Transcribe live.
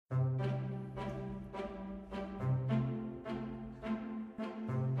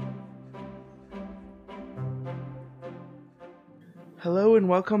Hello and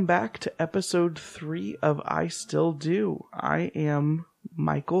welcome back to episode 3 of I Still Do. I am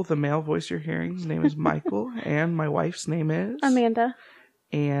Michael, the male voice you're hearing. His name is Michael, and my wife's name is Amanda.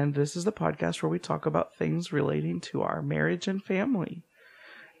 And this is the podcast where we talk about things relating to our marriage and family.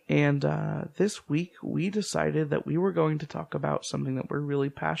 And this week we decided that we were going to talk about something that we're really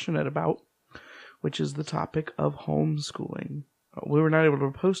passionate about, which is the topic of homeschooling. We were not able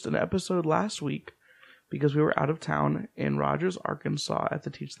to post an episode last week because we were out of town in Rogers, Arkansas at the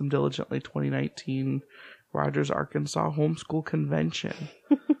Teach Them Diligently 2019 Rogers, Arkansas Homeschool Convention.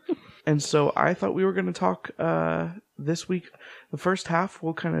 And so I thought we were going to talk this week. The first half,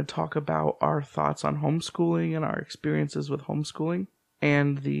 we'll kind of talk about our thoughts on homeschooling and our experiences with homeschooling.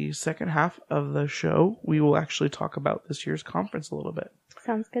 And the second half of the show, we will actually talk about this year's conference a little bit.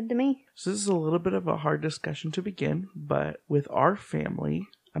 Sounds good to me. So this is a little bit of a hard discussion to begin, but with our family,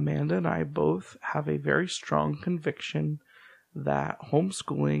 Amanda and I both have a very strong conviction that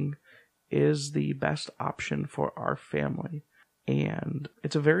homeschooling is the best option for our family. And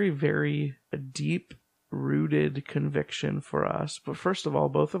it's a very, very deep-rooted conviction for us. But first of all,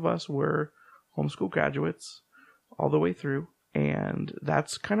 both of us were homeschool graduates all the way through. And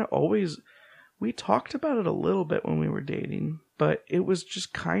that's kind of always, we talked about it a little bit when we were dating, but it was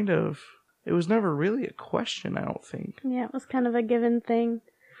just kind of, it was never really a question, I don't think. Yeah, it was kind of a given thing.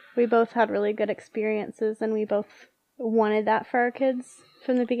 We both had really good experiences, and we both wanted that for our kids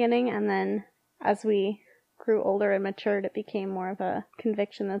from the beginning. And then as we grew older and matured, it became more of a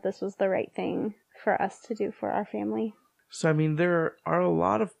conviction that this was the right thing for us to do for our family. So, I mean, there are a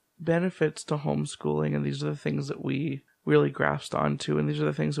lot of benefits to homeschooling, and these are the things that we really grasped onto, and these are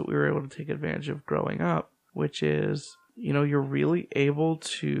the things that we were able to take advantage of growing up, which is, you know, you're really able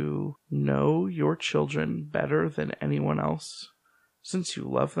to know your children better than anyone else, since you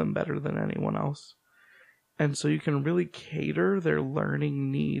love them better than anyone else. And so you can really cater their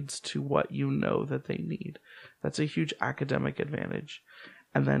learning needs to what you know that they need. That's a huge academic advantage.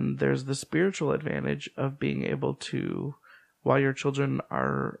 And then there's the spiritual advantage of being able to, while your children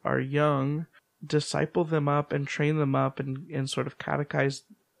are young, disciple them up and train them up and sort of catechize,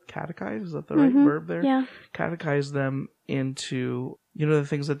 is that the right verb there? Yeah. Catechize them into, you know, the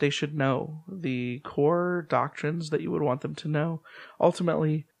things that they should know, the core doctrines that you would want them to know.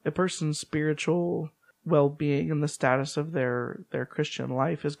 Ultimately, a person's spiritual well-being and the status of their Christian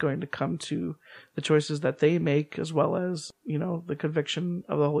life is going to come to the choices that they make, as well as, you know, the conviction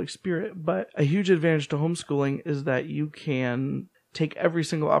of the Holy Spirit. But a huge advantage to homeschooling is that you can take every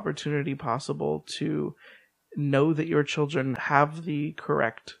single opportunity possible to know that your children have the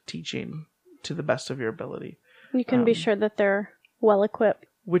correct teaching to the best of your ability. You can be sure that they're well equipped.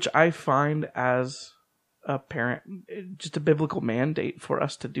 Which I find as a parent, just a biblical mandate for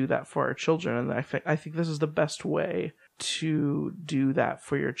us to do that for our children. And I think this is the best way to do that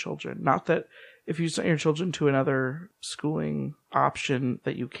for your children. Not that if you send your children to another schooling option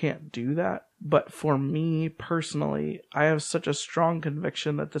that you can't do that. But for me personally, I have such a strong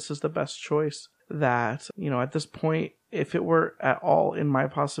conviction that this is the best choice that, you know, at this point, if it were at all in my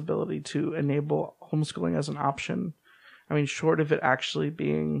possibility to enable homeschooling as an option, I mean, short of it actually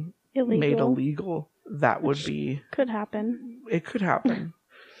being made illegal, that would be... Could happen. It could happen.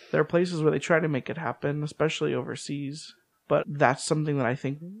 There are places where they try to make it happen, especially overseas. But that's something that I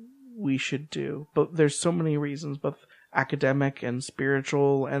think we should do. But there's so many reasons, both academic and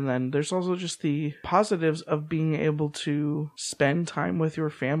spiritual, and then there's also just the positives of being able to spend time with your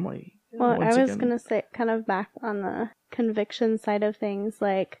family. Well, I was going to say, kind of back on the conviction side of things,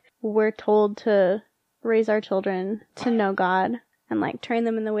 like, we're told to raise our children to know God and, like, train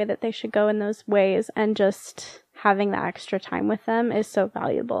them in the way that they should go in those ways, and just having that extra time with them is so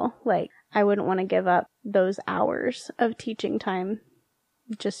valuable. Like, I wouldn't want to give up those hours of teaching time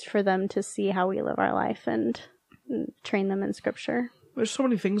just for them to see how we live our life and train them in Scripture. There's so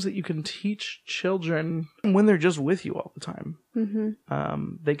many things that you can teach children when they're just with you all the time.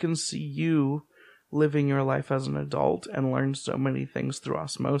 Mm-hmm. They can see you living your life as an adult and learn so many things through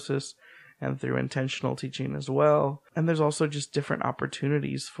osmosis and through intentional teaching as well. And there's also just different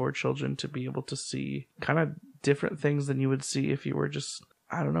opportunities for children to be able to see kind of different things than you would see if you were just,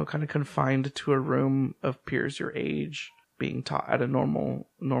 I don't know, kind of confined to a room of peers your age being taught at a normal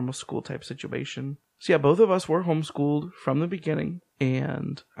school type situation. So yeah, both of us were homeschooled from the beginning,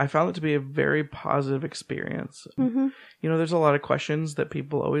 and I found it to be a very positive experience. Mm-hmm. You know, there's a lot of questions that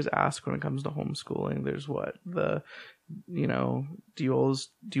people always ask when it comes to homeschooling. There's the You know, do you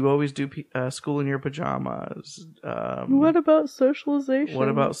always do school in your pajamas? What about socialization? What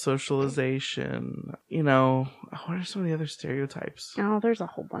about socialization? You know, what are some of the other stereotypes? Oh, there's a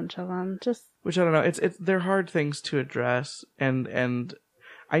whole bunch of them. Which I don't know. It's they're hard things to address, and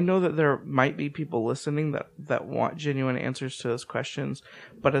I know that there might be people listening that want genuine answers to those questions,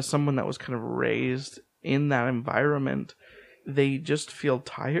 but as someone that was kind of raised in that environment, they just feel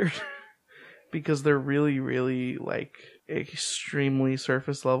tired because they're really, really like extremely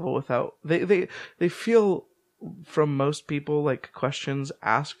surface level without they feel from most people like questions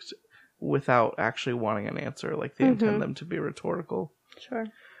asked without actually wanting an answer, like they intend them to be rhetorical. Sure.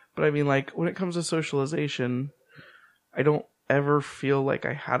 But I mean, like, when it comes to socialization, I don't ever feel like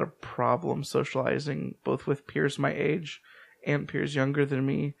I had a problem socializing both with peers my age and peers younger than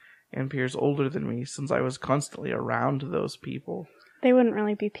me and peers older than me, since I was constantly around those people. They wouldn't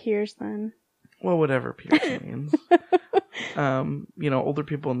really be peers then. Well, whatever peers means. You know, older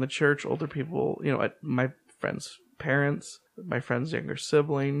people in the church, older people, you know, my friends' parents, my friends' younger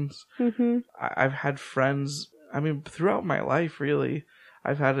siblings. Mm-hmm. I've had friends, I mean, throughout my life, really,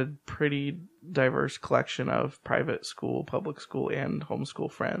 I've had a pretty diverse collection of private school, public school, and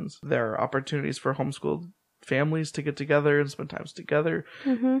homeschool friends. There are opportunities for homeschooled families to get together and spend times together.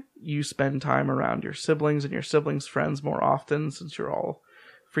 Mm-hmm. You spend time around your siblings and your siblings' friends more often, since you're all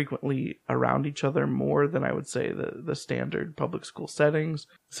frequently around each other more than I would say the standard public school settings.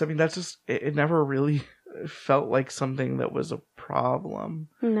 So I mean, that's just, it never really felt like something that was a problem.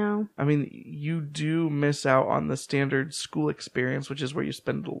 No. I mean, you do miss out on the standard school experience, which is where you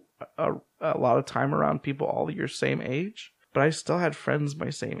spend a lot of time around people all your same age. But I still had friends my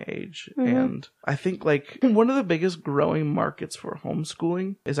same age. Mm-hmm. And I think like one of the biggest growing markets for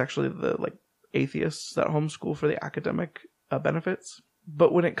homeschooling is actually the like atheists that homeschool for the academic benefits.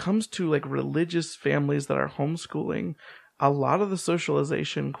 But when it comes to like religious families that are homeschooling, a lot of the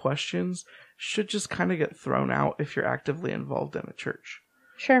socialization questions should just kind of get thrown out if you're actively involved in a church.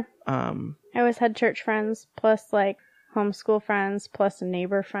 Sure. I always had church friends, plus like homeschool friends, plus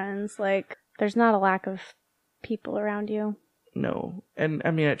neighbor friends. Like, there's not a lack of people around you. No. And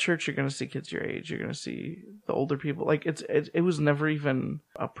I mean, at church, you're going to see kids your age. You're going to see the older people. Like, it was never even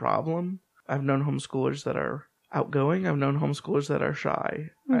a problem. I've known homeschoolers that are outgoing. I've known homeschoolers that are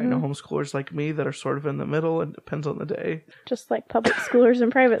shy. Mm-hmm. I know homeschoolers like me that are sort of in the middle, and depends on the day. Just like public schoolers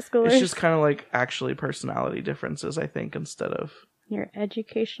and private schoolers. It's just kind of like actually personality differences, I think, instead of your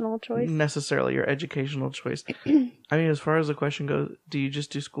educational choice. Necessarily your educational choice. I mean, as far as the question goes, do you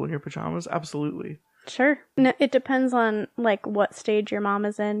just do school in your pajamas? Absolutely. Sure. No, it depends on like what stage your mom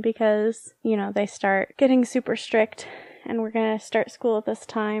is in, because, you know, they start getting super strict and we're going to start school at this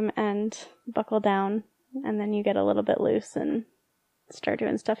time and buckle down. And then you get a little bit loose and start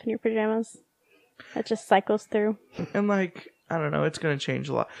doing stuff in your pajamas. It just cycles through. And like, I don't know, it's going to change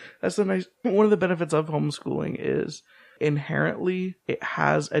a lot. That's the nice, one of the benefits of homeschooling is inherently it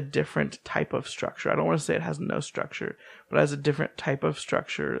has a different type of structure. I don't want to say it has no structure, but it has a different type of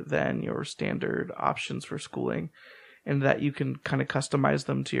structure than your standard options for schooling, and that you can kind of customize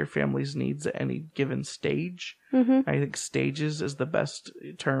them to your family's needs at any given stage. Mm-hmm. I think stages is the best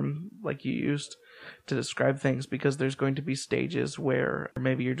term, like you used, to describe things, because there's going to be stages where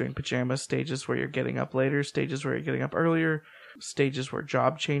maybe you're doing pajamas, stages where you're getting up later, stages where you're getting up earlier, stages where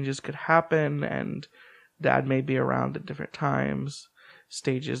job changes could happen and dad may be around at different times,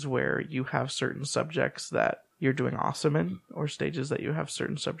 stages where you have certain subjects that you're doing awesome in, or stages that you have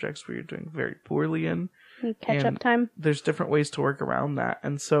certain subjects where you're doing very poorly in. Catch-up time. There's different ways to work around that.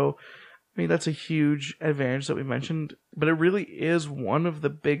 And so, I mean, that's a huge advantage that we mentioned, but it really is one of the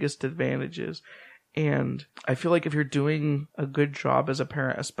biggest advantages. And I feel like if you're doing a good job as a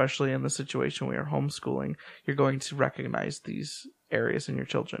parent, especially in the situation where you're homeschooling, you're going to recognize these areas in your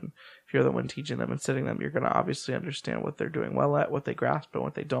children. If you're the one teaching them and sitting them, you're going to obviously understand what they're doing well at, what they grasp, and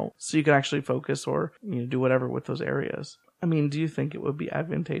what they don't. So you can actually focus or do whatever with those areas. I mean, do you think it would be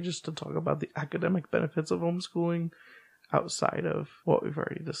advantageous to talk about the academic benefits of homeschooling outside of what we've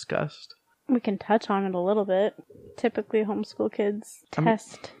already discussed? We can touch on it a little bit. Typically, homeschool kids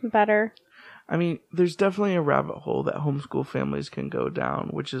test better. I mean, there's definitely a rabbit hole that homeschool families can go down,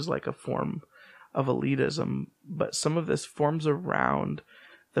 which is like a form of elitism. But some of this forms around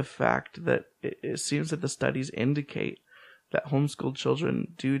the fact that it seems that the studies indicate that homeschooled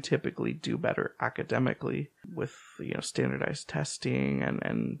children do typically do better academically with, standardized testing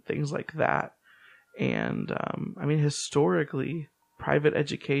and things like that. And, I mean, historically, private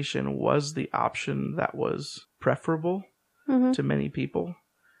education was the option that was preferable to many people.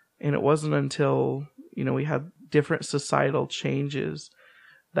 And it wasn't until, we had different societal changes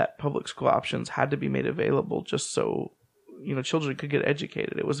that public school options had to be made available, just so children could get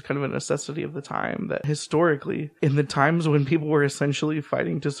educated. It was kind of a necessity of the time that historically, in the times when people were essentially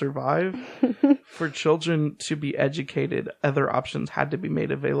fighting to survive, for children to be educated, other options had to be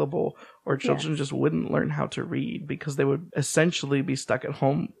made available, or children just wouldn't learn how to read because they would essentially be stuck at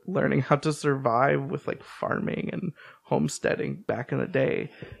home learning how to survive with like farming and homesteading back in the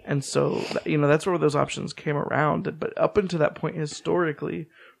day. And so, that's where those options came around. But up until that point, historically,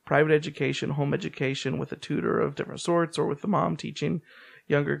 private education, home education with a tutor of different sorts or with the mom teaching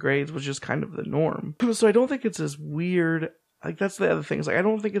younger grades was just kind of the norm. So I don't think it's as weird. Like, that's the other thing. Is like, I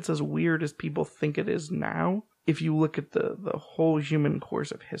don't think it's as weird as people think it is now. If you look at the whole human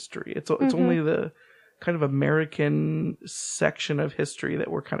course of history, it's only the kind of American section of history that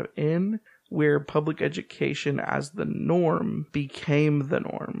we're kind of in, where public education as the norm became the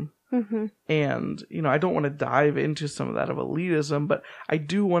norm. Mm-hmm. And, I don't want to dive into some of that of elitism, but I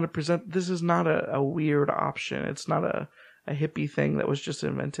do want to present, this is not a weird option. It's not a hippie thing that was just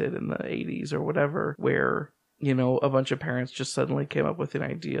invented in the 80s or whatever, where, a bunch of parents just suddenly came up with an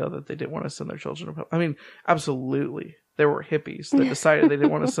idea that they didn't want to send their children to I mean, absolutely. There were hippies that decided they didn't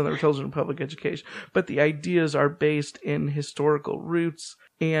want to send their children to public education. But the ideas are based in historical roots,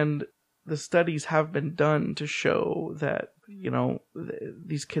 and the studies have been done to show that,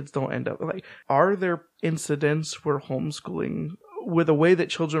 these kids don't end up like, are there incidents where homeschooling, where the way that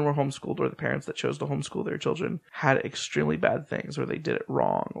children were homeschooled or the parents that chose to homeschool their children had extremely bad things, or they did it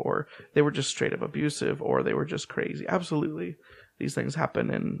wrong, or they were just straight up abusive, or they were just crazy? Absolutely. These things happen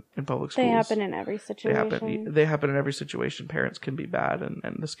in public schools. They happen in every situation. They happen in every situation. Parents can be bad, and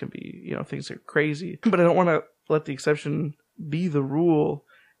this can be, things are crazy. But I don't want to let the exception be the rule,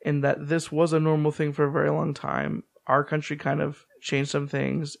 in that this was a normal thing for a very long time. Our country kind of changed some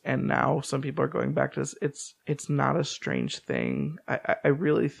things, and now some people are going back to this. It's not a strange thing. I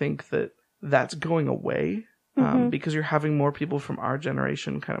really think that that's going away, because you're having more people from our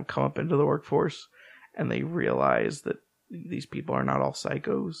generation kind of come up into the workforce, and they realize that these people are not all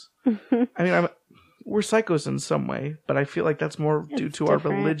psychos. I mean, we're psychos in some way, but I feel like that's more due to our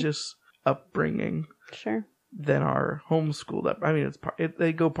religious upbringing. Sure. Than our homeschooled up. I mean,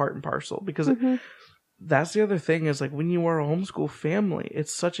 they go part and parcel, because that's the other thing is, like, when you are a homeschool family,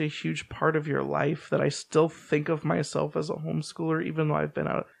 it's such a huge part of your life that I still think of myself as a homeschooler, even though I've been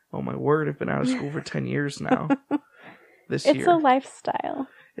out of school for 10 years now. This year. It's a lifestyle.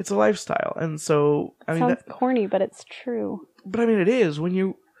 It's a lifestyle. And so, I mean, sounds corny, but it's true. But I mean, it is. When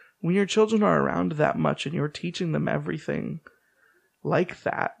your children are around that much and you're teaching them everything like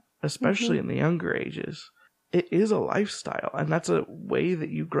that, especially in the younger ages, it is a lifestyle, and that's a way that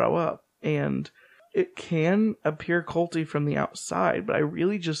you grow up. And it can appear culty from the outside, but I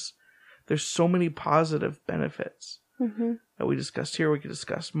really there's so many positive benefits that we discussed here. We could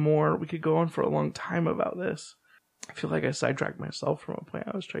discuss more. We could go on for a long time about this. I feel like I sidetracked myself from a point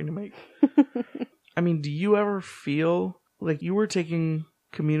I was trying to make. I mean, do you ever feel like you were taking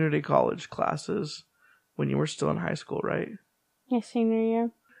community college classes when you were still in high school, right? Yeah, senior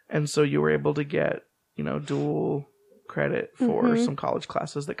year. And so you were able to get, dual credit for some college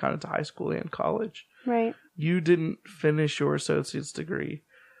classes that counted to high school and college. Right. You didn't finish your associate's degree.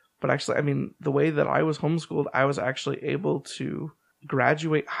 But actually, I mean, the way that I was homeschooled, I was actually able to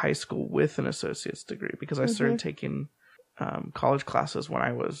graduate high school with an associate's degree, because I started taking college classes when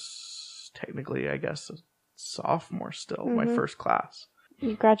I was technically, I guess, a sophomore still, my first class.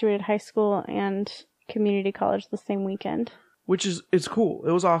 You graduated high school and community college the same weekend. Which it's cool.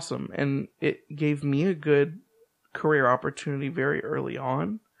 It was awesome. And it gave me a good career opportunity very early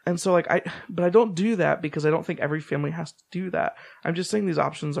on. And so, but I don't do that because I don't think every family has to do that. I'm just saying these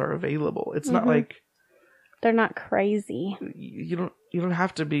options are available. It's not like they're not crazy. You don't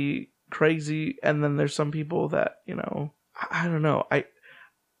have to be crazy. And then there's some people that, I don't know.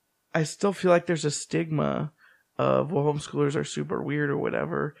 I still feel like there's a stigma of, well, homeschoolers are super weird or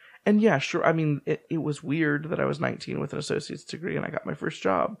whatever. And yeah, sure. I mean, it was weird that I was 19 with an associate's degree and I got my first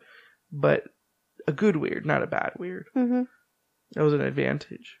job, but a good weird, not a bad weird. That was an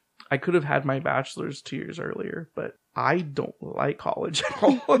advantage. I could have had my bachelor's 2 years earlier, but I don't like college at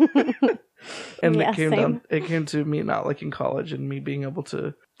all. And yeah, it came to me not liking college and me being able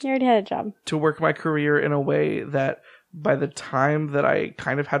to... You already had a job. To work my career in a way that by the time that I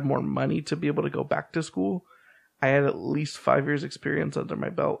kind of had more money to be able to go back to school, I had at least 5 years experience under my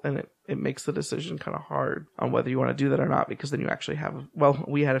belt, and it makes the decision kind of hard on whether you want to do that or not, because then you actually have,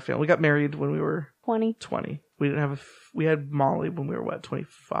 we had a family. We got married when we were 20. We didn't have we had Molly when we were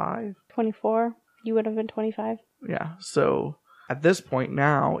 25? 24. You would have been 25. Yeah. So at this point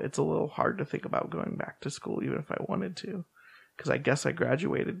now, it's a little hard to think about going back to school, even if I wanted to, because I guess I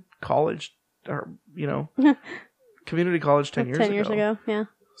graduated college, or, community college 10 years ago. 10 years ago, yeah.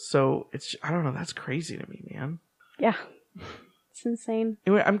 So it's, I don't know, that's crazy to me, man. Yeah. It's insane.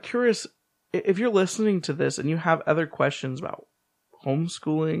 Anyway, I'm curious, if you're listening to this and you have other questions about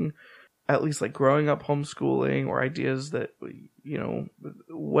homeschooling, at least like growing up homeschooling, or ideas that, you know,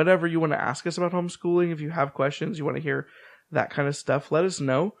 whatever you want to ask us about homeschooling, if you have questions, you want to hear that kind of stuff, let us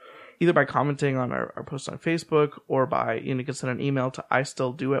know. Either by commenting on our post on Facebook, or by, you can send an email to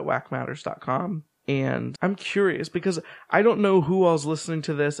istilldo@wacmatters.com. And I'm curious because I don't know who all's listening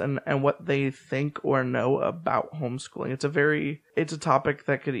to this and what they think or know about homeschooling. It's a topic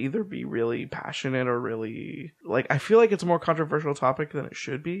that could either be really passionate or really, like, I feel like it's a more controversial topic than it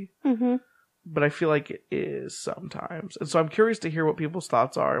should be. Mm-hmm. But I feel like it is sometimes. And so I'm curious to hear what people's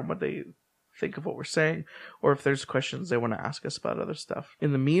thoughts are and what they think of what we're saying, or if there's questions they want to ask us about other stuff.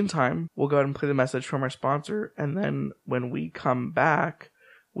 In the meantime, we'll go ahead and play the message from our sponsor, and then when we come back,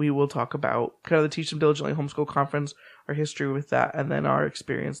 we will talk about kind of the Teach Them Diligently Homeschool Conference, our history with that, and then our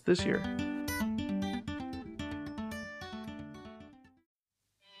experience this year.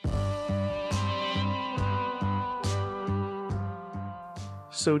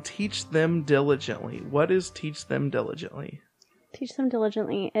 So Teach Them Diligently. What is Teach Them Diligently? Teach Them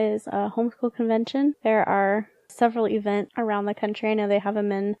Diligently is a homeschool convention. There are several events around the country. I know they have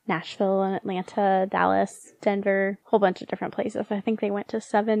them in Nashville and Atlanta, Dallas, Denver, a whole bunch of different places. I think they went to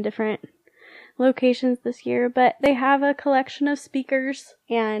 7 different locations this year, but they have a collection of speakers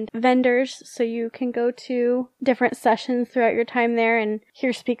and vendors, so you can go to different sessions throughout your time there and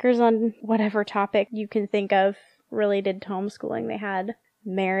hear speakers on whatever topic you can think of related to homeschooling. They had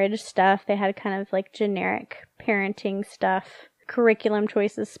marriage stuff, they had kind of like generic parenting stuff, curriculum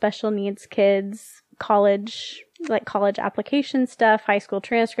choices, special needs kids, college application stuff, high school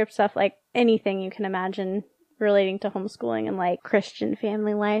transcript stuff, like anything you can imagine relating to homeschooling and like Christian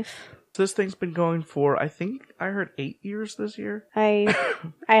family life. This thing's been going for, I think I heard 8 years this year. I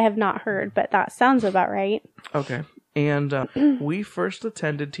have not heard, but that sounds about right. Okay. And we first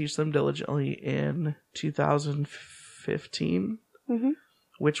attended Teach Them Diligently in 2015,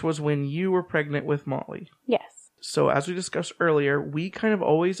 which was when you were pregnant with Molly. Yes. So as we discussed earlier, we kind of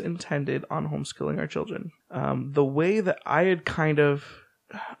always intended on homeschooling our children. The way that I had kind of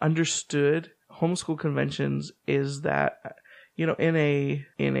understood homeschool conventions is that, you know, in a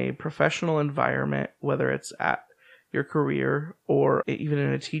professional environment, whether it's at your career or even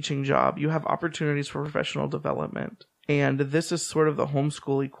in a teaching job, you have opportunities for professional development. And this is sort of the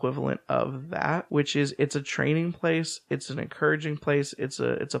homeschool equivalent of that, which is it's a training place, it's an encouraging place, it's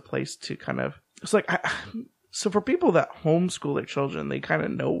a place to kind of, it's like, so for people that homeschool their children, they kind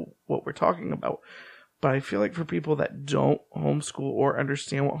of know what we're talking about. But I feel like for people that don't homeschool or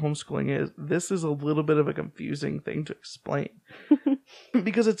understand what homeschooling is, this is a little bit of a confusing thing to explain.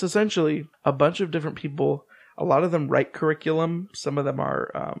 Because it's essentially a bunch of different people. A lot of them write curriculum. Some of them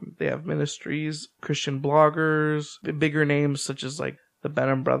are, they have ministries, Christian bloggers, bigger names such as like the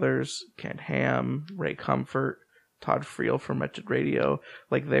Benham Brothers, Kent Ham, Ray Comfort, Todd Friel from Wretched Radio.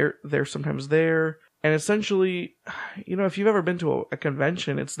 Like they're sometimes there. And essentially, you know, if you've ever been to a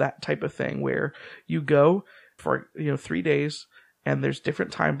convention, it's that type of thing where you go for, 3 days and there's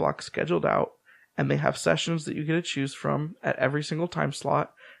different time blocks scheduled out and they have sessions that you get to choose from at every single time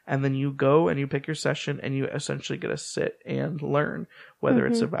slot. And then you go and you pick your session and you essentially get to sit and learn, whether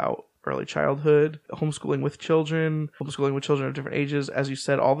it's about early childhood, homeschooling with children of different ages, as you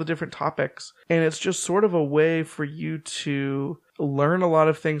said, all the different topics. And it's just sort of a way for you to learn a lot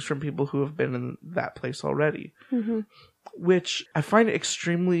of things from people who have been in that place already, which I find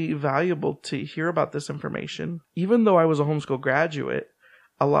extremely valuable to hear about this information. Even though I was a homeschool graduate,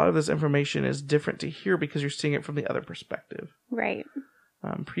 a lot of this information is different to hear because you're seeing it from the other perspective. Right.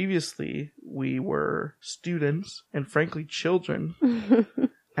 Previously, we were students and frankly children,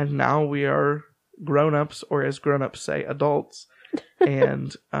 and now we are grown-ups, or as grown-ups say, adults,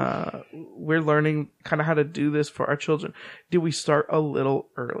 and we're learning kind of how to do this for our children. Did we start a little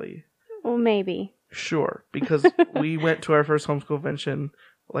early? Well, maybe. Sure, because we went to our first homeschool convention,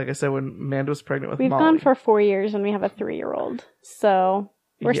 like I said, when Amanda was pregnant with Molly. We've gone for 4 years and we have a 3-year-old, so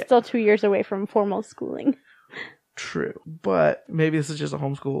we're still 2 years away from formal schooling. True, but maybe this is just a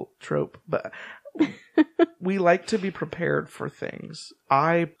homeschool trope, but we like to be prepared for things.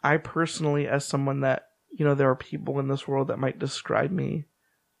 I personally, as someone that, there are people in this world that might describe me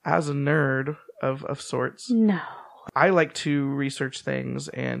as a nerd of sorts. No. I like to research things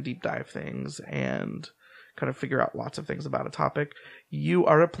and deep dive things and kind of figure out lots of things about a topic. You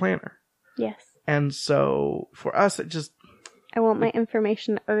are a planner. Yes. And so for us, I want my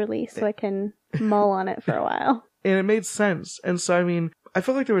information early so I can mull on it for a while. And it made sense. And so, I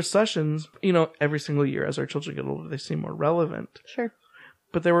felt like there were sessions, every single year as our children get older, they seem more relevant. Sure.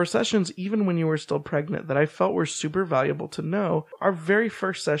 But there were sessions, even when you were still pregnant, that I felt were super valuable to know. Our very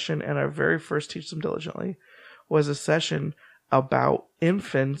first session and our very first Teach Them Diligently was a session about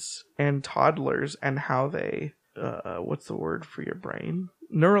infants and toddlers and how they, what's the word for your brain?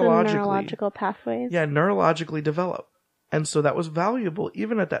 Neurological pathways. Yeah, neurologically develop. And so that was valuable,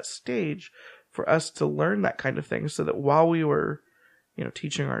 even at that stage, for us to learn that kind of thing, so that while we were,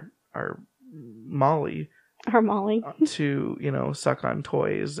 teaching our Molly to, suck on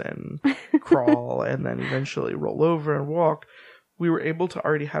toys and crawl and then eventually roll over and walk, we were able to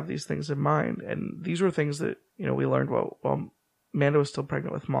already have these things in mind. And these were things that, we learned while Amanda was still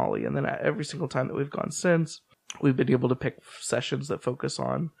pregnant with Molly. And then every single time that we've gone since, we've been able to pick sessions that focus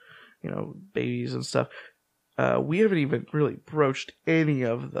on, babies and stuff. We haven't even really broached any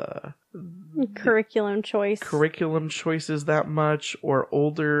of the curriculum choices that much, or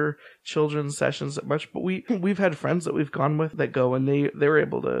older children's sessions that much. But we've had friends that we've gone with that go, and they were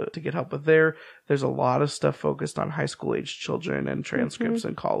able to get help with there's a lot of stuff focused on high school age children and transcripts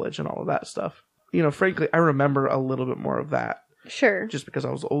in college and all of that stuff. Frankly, I remember a little bit more of that. Sure. Just because I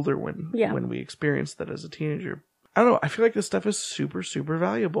was older when we experienced that as a teenager. I don't know. I feel like this stuff is super, super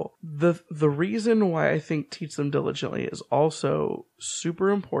valuable. The reason why I think Teach Them Diligently is also super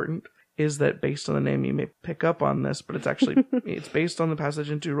important is that, based on the name, you may pick up on this, but it's actually, it's based on the passage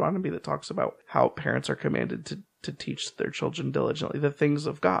in Deuteronomy that talks about how parents are commanded to teach their children diligently the things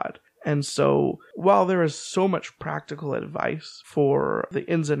of God. And so, while there is so much practical advice for the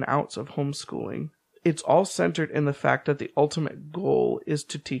ins and outs of homeschooling, it's all centered in the fact that the ultimate goal is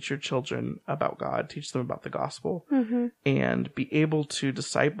to teach your children about God, teach them about the gospel, and be able to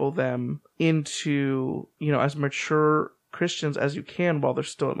disciple them into, as mature Christians as you can while they're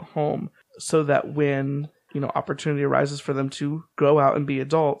still in the home, so that when, opportunity arises for them to grow out and be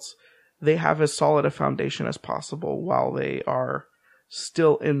adults, they have as solid a foundation as possible while they are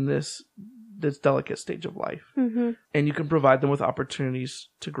still in this delicate stage of life. And you can provide them with opportunities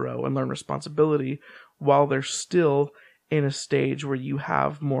to grow and learn responsibility while they're still in a stage where you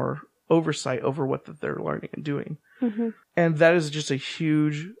have more oversight over what they're learning and doing. And that is just a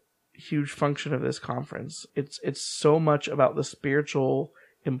huge function of this conference. It's so much about the spiritual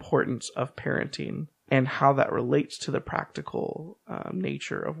importance of parenting and how that relates to the practical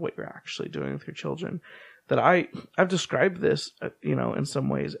nature of what you're actually doing with your children, that I've described this, in some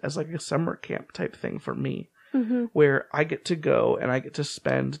ways as like a summer camp type thing for me, where I get to go and I get to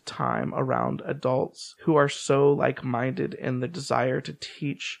spend time around adults who are so like-minded in the desire to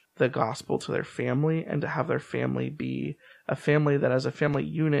teach the gospel to their family and to have their family be a family that as a family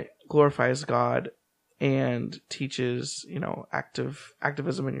unit glorifies God and teaches,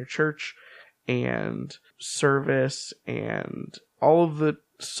 activism in your church and service and all of the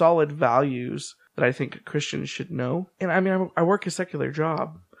solid values that I think Christians should know. And I work a secular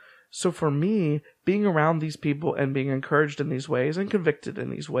job. So for me, being around these people and being encouraged in these ways and convicted in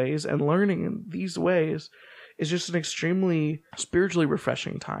these ways and learning in these ways is just an extremely spiritually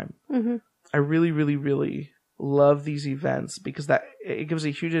refreshing time. I really, really, really love these events because it gives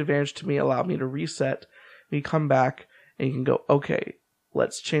a huge advantage to me, allow me to reset. You come back and you can go, okay,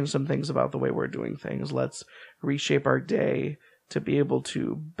 let's change some things about the way we're doing things. Let's reshape our day to be able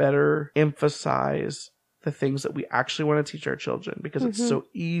to better emphasize the things that we actually want to teach our children, because it's so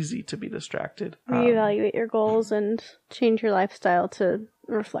easy to be distracted. Reevaluate your goals and change your lifestyle to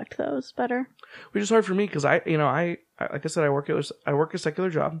reflect those better. Which is hard for me because I like I said, I work a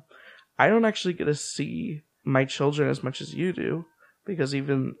secular job. I don't actually get to see my children as much as you do, because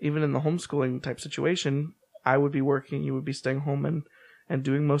even in the homeschooling type situation, I would be working, you would be staying home and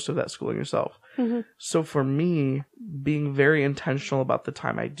doing most of that schooling yourself. So for me, being very intentional about the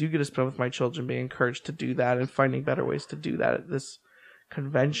time I do get to spend with my children, being encouraged to do that and finding better ways to do that at this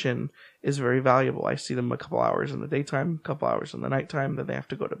convention is very valuable. I see them a couple hours in the daytime, a couple hours in the nighttime, then they have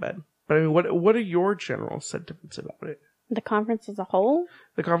to go to bed. But what are your general sentiments about it? The conference as a whole?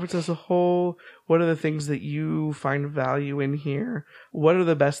 The conference as a whole. What are the things that you find value in here? What are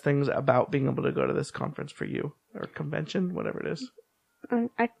the best things about being able to go to this conference for you? Or convention, whatever it is.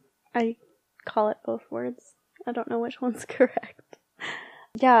 I call it both words. I don't know which one's correct.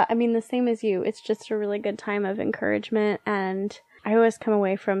 Yeah, the same as you. It's just a really good time of encouragement, and I always come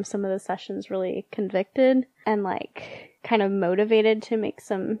away from some of the sessions really convicted and kind of motivated to make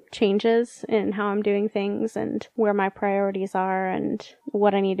some changes in how I'm doing things and where my priorities are and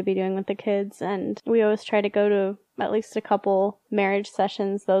what I need to be doing with the kids. And we always try to go to at least a couple marriage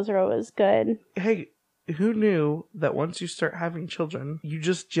sessions. Those are always good. Hey, who knew that once you start having children, you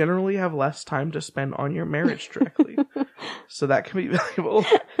just generally have less time to spend on your marriage directly? So that can be valuable.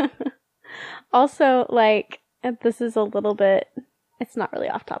 Also, like, this is a little bit, it's not really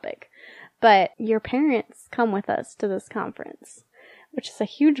off topic, but your parents come with us to this conference, which is a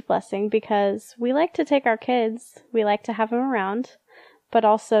huge blessing because we like to take our kids, we like to have them around, but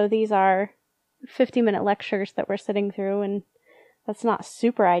also these are 50-minute lectures that we're sitting through, and that's not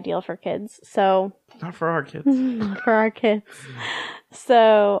super ideal for kids. So Not for our kids. not for our kids.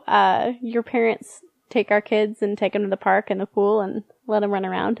 So your parents take our kids and take them to the park and the pool and let them run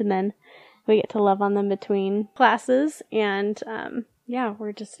around, and then we get to love on them between classes, and yeah,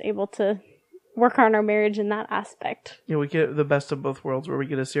 we're just able to work on our marriage in that aspect. Yeah, we get the best of both worlds where we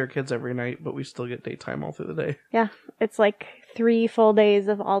get to see our kids every night, but we still get daytime all through the day. Yeah, it's like 3 full days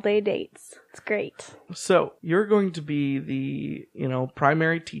of all-day dates. It's great. So, you're going to be the,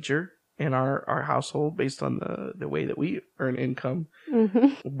 primary teacher in our household based on the way that we earn income.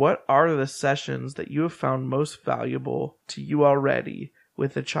 Mm-hmm. What are the sessions that you have found most valuable to you already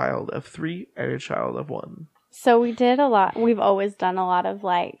with a child of 3 and a child of 1? So we did a lot. We've always done a lot of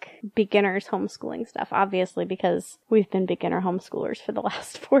like beginners homeschooling stuff, obviously, because we've been beginner homeschoolers for the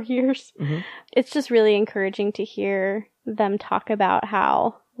last 4 years. Mm-hmm. It's just really encouraging to hear them talk about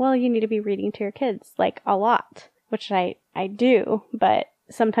how, well, you need to be reading to your kids like a lot, which I do, but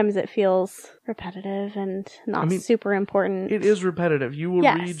sometimes it feels repetitive and not super important. It is repetitive. You will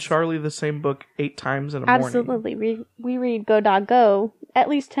read Charlie the same book 8 times in a morning. Absolutely. We read Go Dog Go at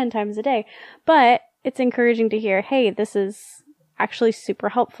least 10 times a day, but it's encouraging to hear, hey, this is actually super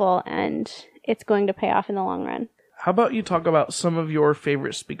helpful and it's going to pay off in the long run. How about you talk about some of your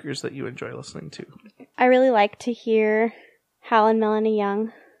favorite speakers that you enjoy listening to? I really like to hear Hal and Melanie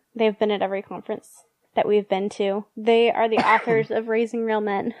Young. They've been at every conference that we've been to. They are the authors of Raising Real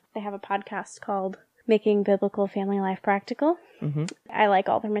Men. They have a podcast called Making Biblical Family Life Practical. Mm-hmm. I like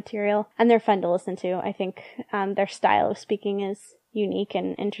all their material, and they're fun to listen to. I think their style of speaking is unique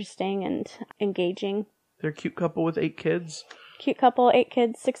and interesting and engaging. They're a cute couple with 8 kids. Cute couple, 8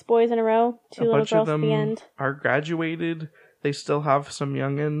 kids, 6 boys in a row, 2 little girls at the end. Are graduated. They still have some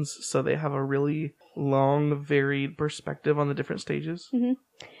youngins, so they have a really long, varied perspective on the different stages. Mm-hmm.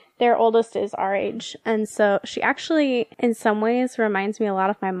 Their oldest is our age, and so she actually, in some ways, reminds me a lot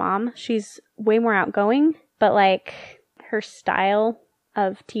of my mom. She's way more outgoing, but like her style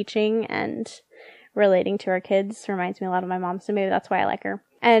of teaching and relating to her kids reminds me a lot of my mom, so maybe that's why I like her.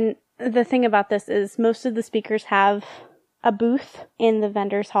 And the thing about this is most of the speakers have a booth in the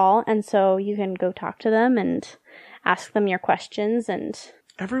vendor's hall, and so you can go talk to them and ask them your questions. And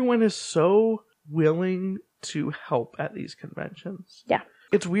everyone is so willing to help at these conventions. Yeah.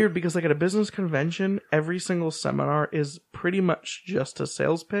 It's weird because like at a business convention, every single seminar is pretty much just a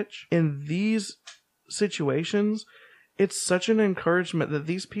sales pitch. In these situations, it's such an encouragement that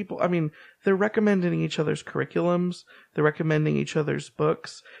these people, they're recommending each other's curriculums. They're recommending each other's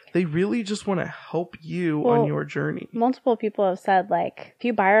books. They really just want to help you on your journey. Multiple people have said, like, if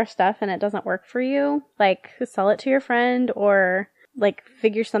you buy our stuff and it doesn't work for you, like, sell it to your friend or, like,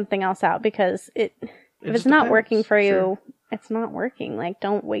 figure something else out because if it's not working for you, it's not working. Like,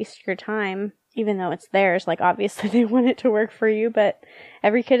 don't waste your time, even though it's theirs. Like, obviously they want it to work for you, but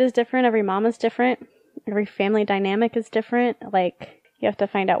every kid is different. Every mom is different. Every family dynamic is different. Like, you have to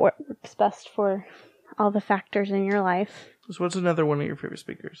find out what works best for all the factors in your life. So what's another one of your favorite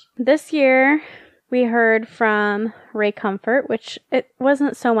speakers? This year, we heard from Ray Comfort, which it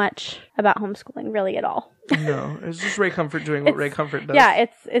wasn't so much about homeschooling really at all. No, it's just Ray Comfort doing what Ray Comfort does. Yeah,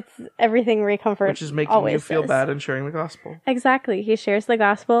 it's everything Ray Comfort which is making you feel bad and sharing the gospel. Exactly. He shares the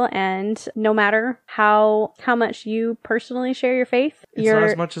gospel, and no matter how much you personally share your faith, it's not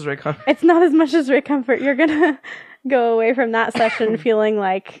as much as Ray Comfort. It's not as much as Ray Comfort. You're gonna go away from that session feeling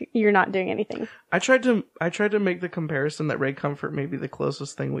like you're not doing anything. I tried to make the comparison that Ray Comfort may be the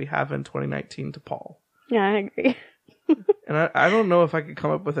closest thing we have in 2019 to Paul. Yeah, I agree. And I don't know if I could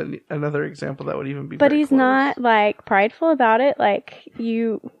come up with another example that would even be. But he's close. not like prideful about it. Like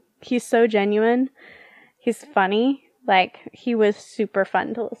he's so genuine. He's funny. Like he was super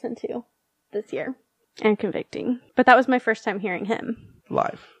fun to listen to this year and convicting. But that was my first time hearing him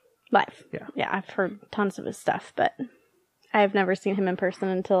live. Yeah, I've heard tons of his stuff, but I've never seen him in person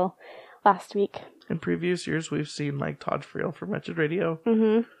until last week. In previous years, we've seen like Todd Friel from Wretched Radio,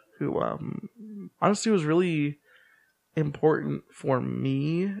 who honestly was really important for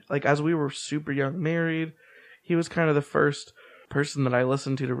me. Like as we were super young married, he was kind of the first person that I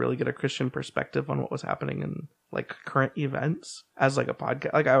listened to really get a Christian perspective on what was happening in like current events as like a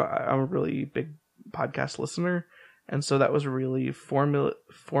podcast. Like I'm a really big podcast listener, and so that was really formulative.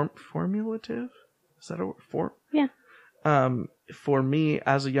 Is that a word? Yeah. For me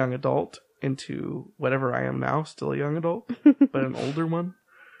as a young adult, into whatever I am now, still a young adult, but an older one.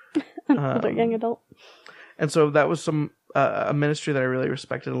 Older young adult. And so that was a ministry that I really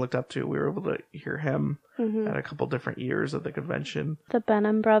respected and looked up to. We were able to hear him at a couple different years of the convention. The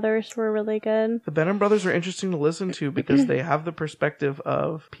Benham brothers were really good. The Benham brothers are interesting to listen to because they have the perspective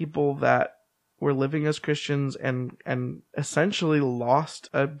of people that were living as Christians and essentially lost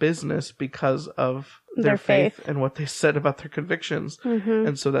a business because of their faith and what they said about their convictions.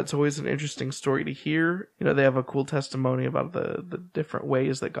 And so that's always an interesting story to hear. You know, they have a cool testimony about the different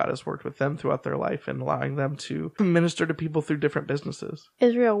ways that God has worked with them throughout their life and allowing them to minister to people through different businesses.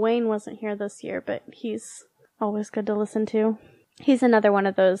 Israel Wayne wasn't here this year, but he's always good to listen to. He's another one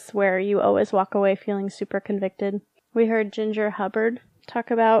of those where you always walk away feeling super convicted. We heard Ginger Hubbard talk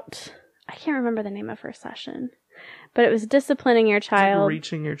about, I can't remember the name of her session, but it was disciplining your child. Like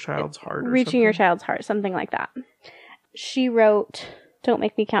reaching your child's heart. Reaching your child's heart, something like that. She wrote Don't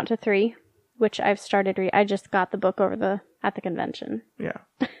Make Me Count to 3, which I've started reading. I just got the book at the convention. Yeah.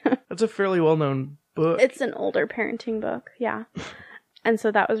 That's a fairly well-known book. It's an older parenting book, yeah. And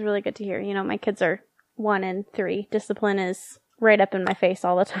so that was really good to hear. You know, my kids are 1 and 3. Discipline is right up in my face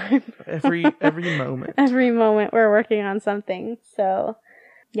all the time. every moment. Every moment we're working on something. So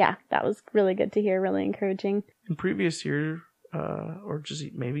yeah, that was really good to hear, really encouraging. In previous year, or just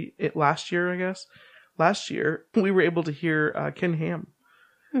maybe last year, I guess. Last year, we were able to hear Ken Ham.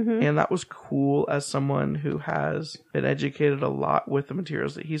 And that was cool as someone who has been educated a lot with the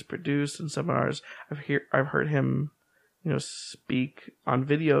materials that he's produced and seminars. I've heard him, you know, speak on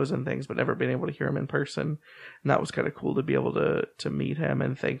videos and things, but never been able to hear him in person. And that was kind of cool to be able to meet him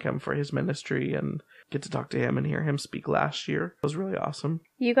and thank him for his ministry and get to talk to him and hear him speak last year. It was really awesome.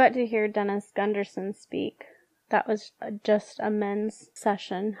 You got to hear Dennis Gunderson speak. That was just a men's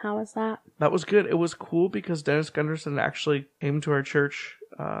session. How was that? That was good. It was cool because Dennis Gunderson actually came to our church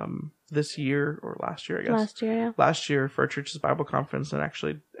this year, or last year, I guess. Last year, yeah. Last year for our church's Bible conference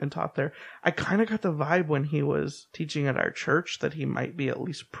and taught there. I kind of got the vibe when he was teaching at our church that he might be at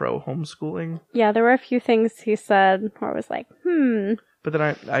least pro homeschooling. Yeah, there were a few things he said where I was like, But then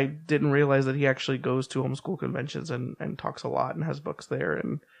I didn't realize that he actually goes to homeschool conventions and talks a lot and has books there.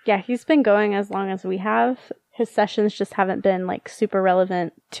 And yeah, he's been going as long as we have. His sessions just haven't been like super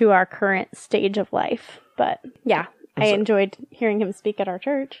relevant to our current stage of life. But yeah, I enjoyed hearing him speak at our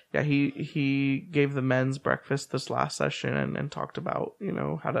church. Yeah, he gave the men's breakfast this last session and talked about, you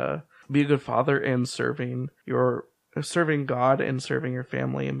know, how to be a good father and serving God and serving your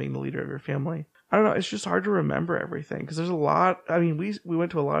family and being the leader of your family. I don't know. It's just hard to remember everything because there's a lot. I mean, we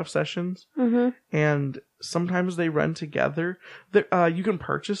went to a lot of sessions, and sometimes they run together. You can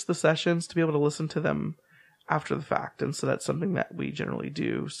purchase the sessions to be able to listen to them after the fact, and so that's something that we generally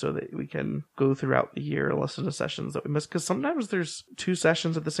do so that we can go throughout the year and listen to sessions that we missed. Because sometimes there's 2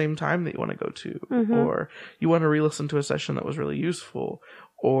 sessions at the same time that you want to go to, or you want to re-listen to a session that was really useful.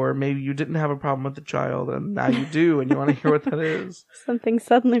 Or maybe you didn't have a problem with the child and now you do and you want to hear what that is. Something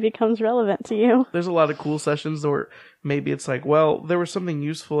suddenly becomes relevant to you. There's a lot of cool sessions where maybe it's like, well, there was something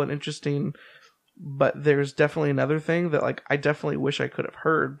useful and interesting, but there's definitely another thing that like I definitely wish I could have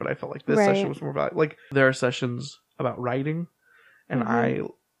heard, but I felt like this session was more about, like, there are sessions about writing, and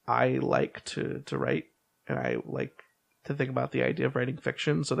I like to write, and I like to think about the idea of writing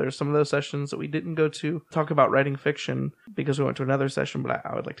fiction. So there's some of those sessions that we didn't go to talk about writing fiction because we went to another session, but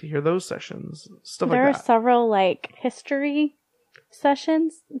I would like to hear those sessions. Stuff like that. There are several like history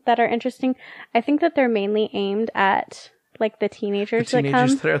sessions that are interesting. I think that they're mainly aimed at like the teenagers that come.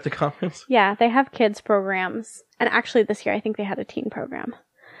 That are at the conference. Yeah, they have kids programs. And actually this year I think they had a teen program.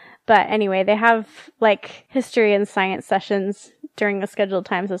 But anyway, they have like history and science sessions during the scheduled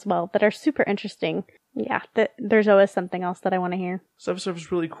times as well that are super interesting. Yeah, there's always something else that I want to hear. Stuff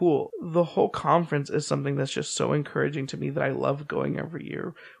is really cool. The whole conference is something that's just so encouraging to me that I love going every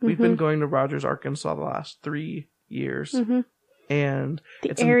year. We've been going to Rogers, Arkansas the last 3 years. And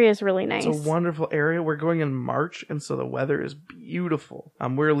the area is really nice. It's a wonderful area. We're going in March, and so the weather is beautiful.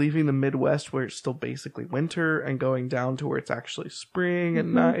 We're leaving the Midwest where it's still basically winter and going down to where it's actually spring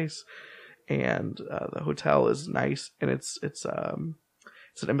and nice. And the hotel is nice, and it's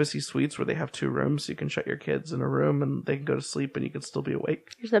an Embassy Suites where they have 2 rooms, so you can shut your kids in a room and they can go to sleep and you can still be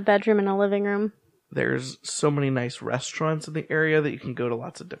awake. There's a bedroom and a living room. There's so many nice restaurants in the area that you can go to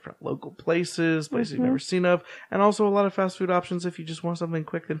lots of different local places you've never seen of, and also a lot of fast food options if you just want something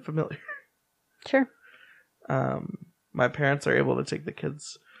quick and familiar. Sure. My parents are able to take the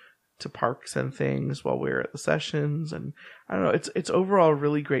kids to parks and things while we're at the sessions, and I don't know, it's overall a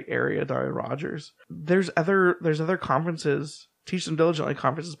really great area down in Rogers. There's other conferences, Teach Them Diligently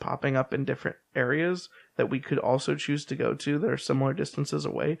conferences popping up in different areas that we could also choose to go to that are similar distances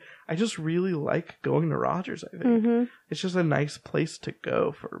away. I just really like going to Rogers, I think. It's just a nice place to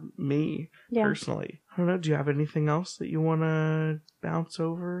go for me, personally. I don't know, do you have anything else that you want to bounce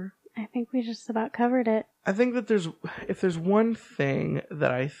over? I think we just about covered it. I think that if there's one thing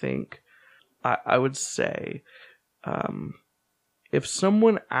that I think I would say, if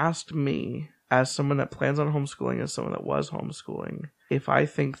someone asked me, as someone that plans on homeschooling, as someone that was homeschooling, if I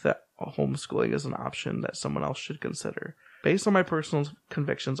think that homeschooling is an option that someone else should consider, based on my personal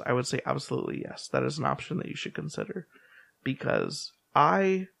convictions, I would say absolutely yes, that is an option that you should consider. Because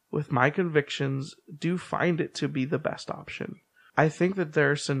I, with my convictions, do find it to be the best option. I think that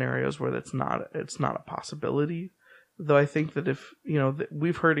there are scenarios where it's not a possibility. Though I think that if,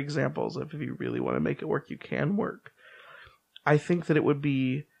 we've heard examples of if you really want to make it work, you can work. I think that it would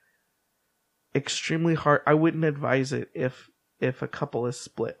be extremely hard. I wouldn't advise it if a couple is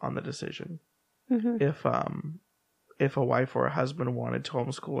split on the decision. If a wife or a husband wanted to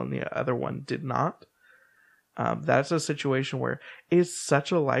homeschool and the other one did not, that's a situation where it's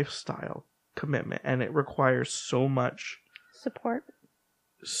such a lifestyle commitment and it requires so much support,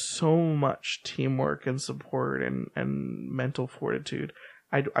 so much teamwork and support and mental fortitude.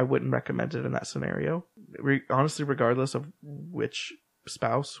 I wouldn't recommend it in that scenario. Honestly, regardless of which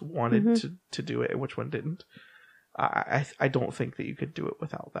spouse wanted to do it and which one didn't, I don't think that you could do it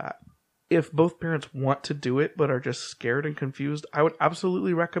without that. If both parents want to do it but are just scared and confused, I would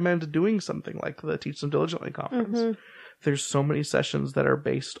absolutely recommend doing something like the Teach Them Diligently conference. There's so many sessions that are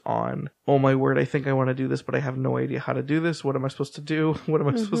based on, oh my word, I think I want to do this, but I have no idea how to do this. What am I supposed to do? What am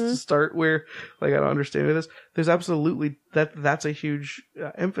I supposed to start? Where? Like, I don't understand this. There's absolutely, that's a huge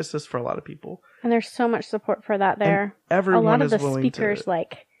emphasis for a lot of people. And there's so much support for that there. And everyone a lot is of the willing speakers, to,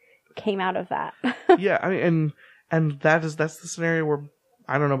 came out of that. Yeah, I mean, and that's the scenario where,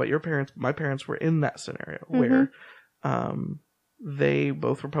 I don't know about your parents, but my parents were in that scenario where they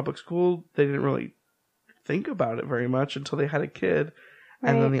both were public school. They didn't really think about it very much until they had a kid,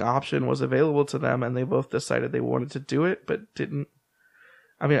 and then the option was available to them, and they both decided they wanted to do it, but didn't.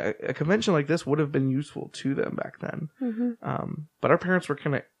 I mean, a convention like this would have been useful to them back then, but our parents were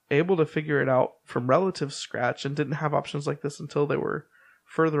kind of able to figure it out from relative scratch and didn't have options like this until they were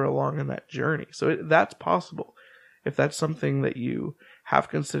further along in that journey. So that's possible. If that's something that you have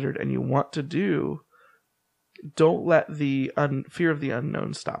considered and you want to do, don't let the fear of the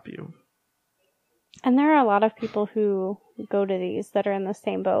unknown stop you. And there are a lot of people who go to these that are in the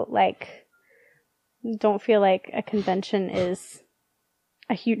same boat. Don't feel like a convention is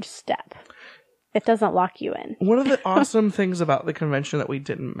a huge step. It doesn't lock you in. One of the awesome things about the convention that we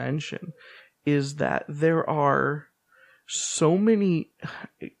didn't mention is that there are so many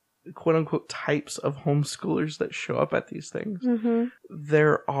quote unquote types of homeschoolers that show up at these things.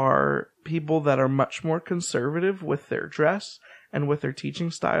 There are people that are much more conservative with their dress and with their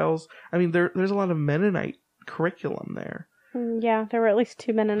teaching styles. I mean, there's a lot of Mennonite curriculum there. Yeah, there were at least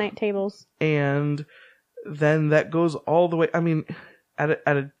 2 Mennonite tables. And then that goes all the way. I mean, at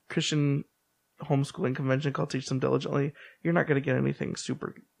a Christian homeschooling convention called Teach Them Diligently, you're not going to get anything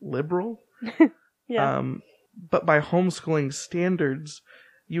super liberal. But by homeschooling standards,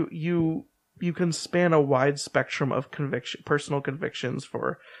 you can span a wide spectrum of personal convictions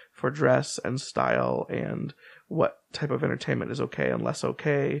for dress and style and what type of entertainment is okay and less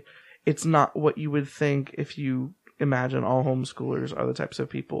okay. It's not what you would think if you imagine all homeschoolers are the types of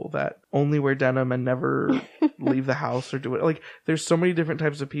people that only wear denim and never leave the house or do it. Like, there's so many different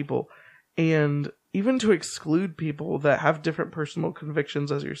types of people. And even to exclude people that have different personal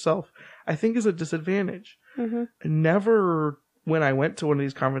convictions as yourself, I think is a disadvantage. Never, when I went to one of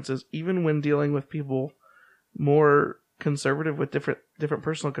these conferences, even when dealing with people more conservative with different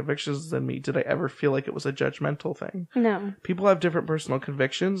personal convictions than me, did I ever feel like it was a judgmental thing. No. People have different personal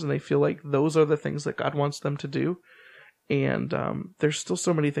convictions and they feel like those are the things that God wants them to do. And there's still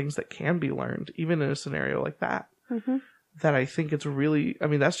so many things that can be learned, even in a scenario like that, that I think it's really, I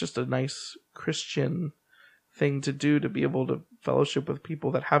mean, that's just a nice Christian thing to do, to be able to fellowship with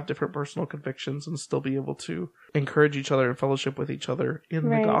people that have different personal convictions and still be able to encourage each other and fellowship with each other in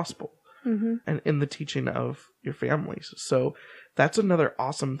the gospel. And in the teaching of your families. So that's another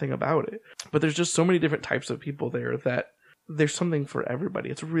awesome thing about it. But there's just so many different types of people there that there's something for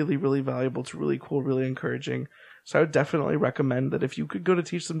everybody. It's really, really valuable. It's really cool, really encouraging. So I would definitely recommend that if you could go to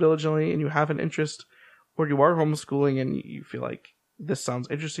Teach Them Diligently and you have an interest, or you are homeschooling and you feel like this sounds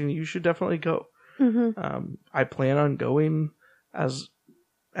interesting, you should definitely go. I plan on going as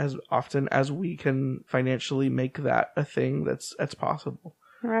often as we can financially make that a thing that's possible.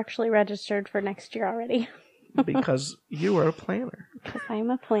 We're actually registered for next year already. Because you are a planner. Because I'm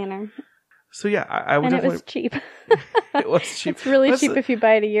a planner. So yeah, I would and it definitely... was cheap. It was cheap. It's really cheap if you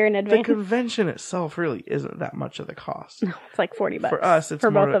buy it a year in The advance. convention itself really isn't that much of the cost. No, it's like $40 For us, it's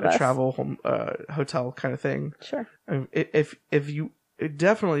for more both of a us. travel home, hotel kind of thing. Sure. I mean, if you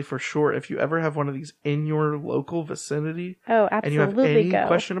definitely for sure, if you ever have one of these in your local vicinity, Oh, and you have absolutely any go.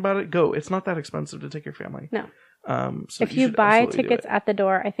 question about it, go. It's not that expensive to take your family. No. So If you should buy absolutely do tickets it. at the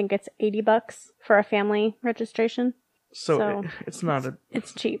door, I think it's $80 for a family registration. So it's not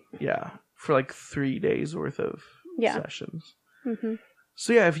It's cheap. yeah, for like 3 days worth of sessions. Mm-hmm.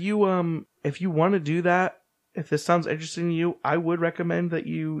 So yeah, if you want to do that, if this sounds interesting to you, I would recommend that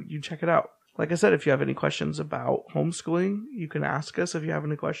you check it out. Like I said, if you have any questions about homeschooling, you can ask us. If you have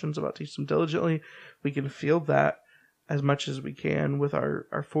any questions about Teach Them Diligently, we can field that as much as we can with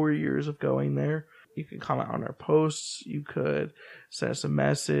our 4 years of going there. You can comment on our posts. You could send us a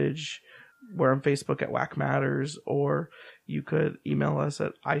message. We're on Facebook at Whack Matters, or you could email us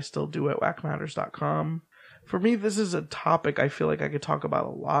at istilldo@whackmatters.com. For me, this is a topic I feel like I could talk about a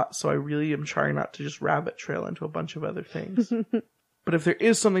lot, so I really am trying not to just rabbit trail into a bunch of other things. But if there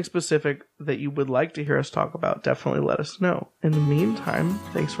is something specific that you would like to hear us talk about, definitely let us know. In the meantime,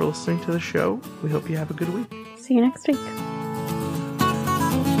 thanks for listening to the show. We hope you have a good week. See you next week.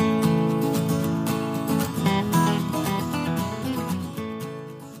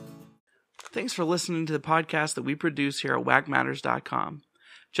 Thanks for listening to the podcast that we produce here at whackmatters.com.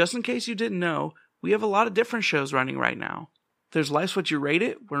 Just in case you didn't know, we have a lot of different shows running right now. There's Life's What You Rate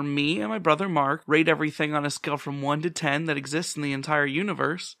It, where me and my brother Mark rate everything on a scale from 1 to 10 that exists in the entire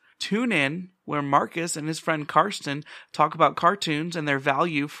universe. Tune In, where Marcus and his friend Karsten talk about cartoons and their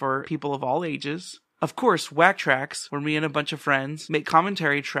value for people of all ages. Of course, Whack Tracks, where me and a bunch of friends make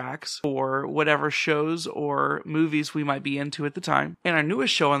commentary tracks for whatever shows or movies we might be into at the time. And our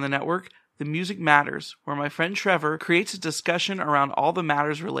newest show on the network, The Music Matters, where my friend Trevor creates a discussion around all the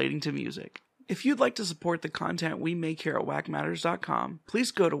matters relating to music. If you'd like to support the content we make here at whackmatters.com,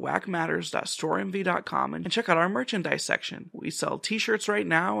 please go to whackmatters.storeenvy.com and check out our merchandise section. We sell t-shirts right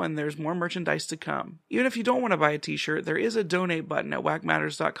now, and there's more merchandise to come. Even if you don't want to buy a t-shirt, there is a donate button at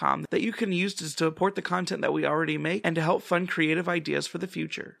whackmatters.com that you can use to support the content that we already make and to help fund creative ideas for the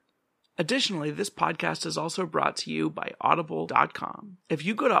future. Additionally, this podcast is also brought to you by Audible.com. If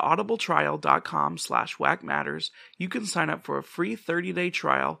you go to audibletrial.com/whackmatters, you can sign up for a free 30-day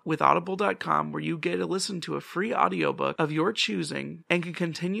trial with Audible.com where you get to listen to a free audiobook of your choosing and can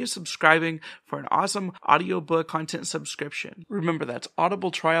continue subscribing for an awesome audiobook content subscription. Remember, that's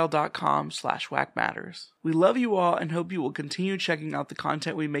audibletrial.com/whackmatters. We love you all and hope you will continue checking out the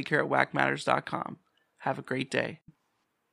content we make here at whackmatters.com. Have a great day.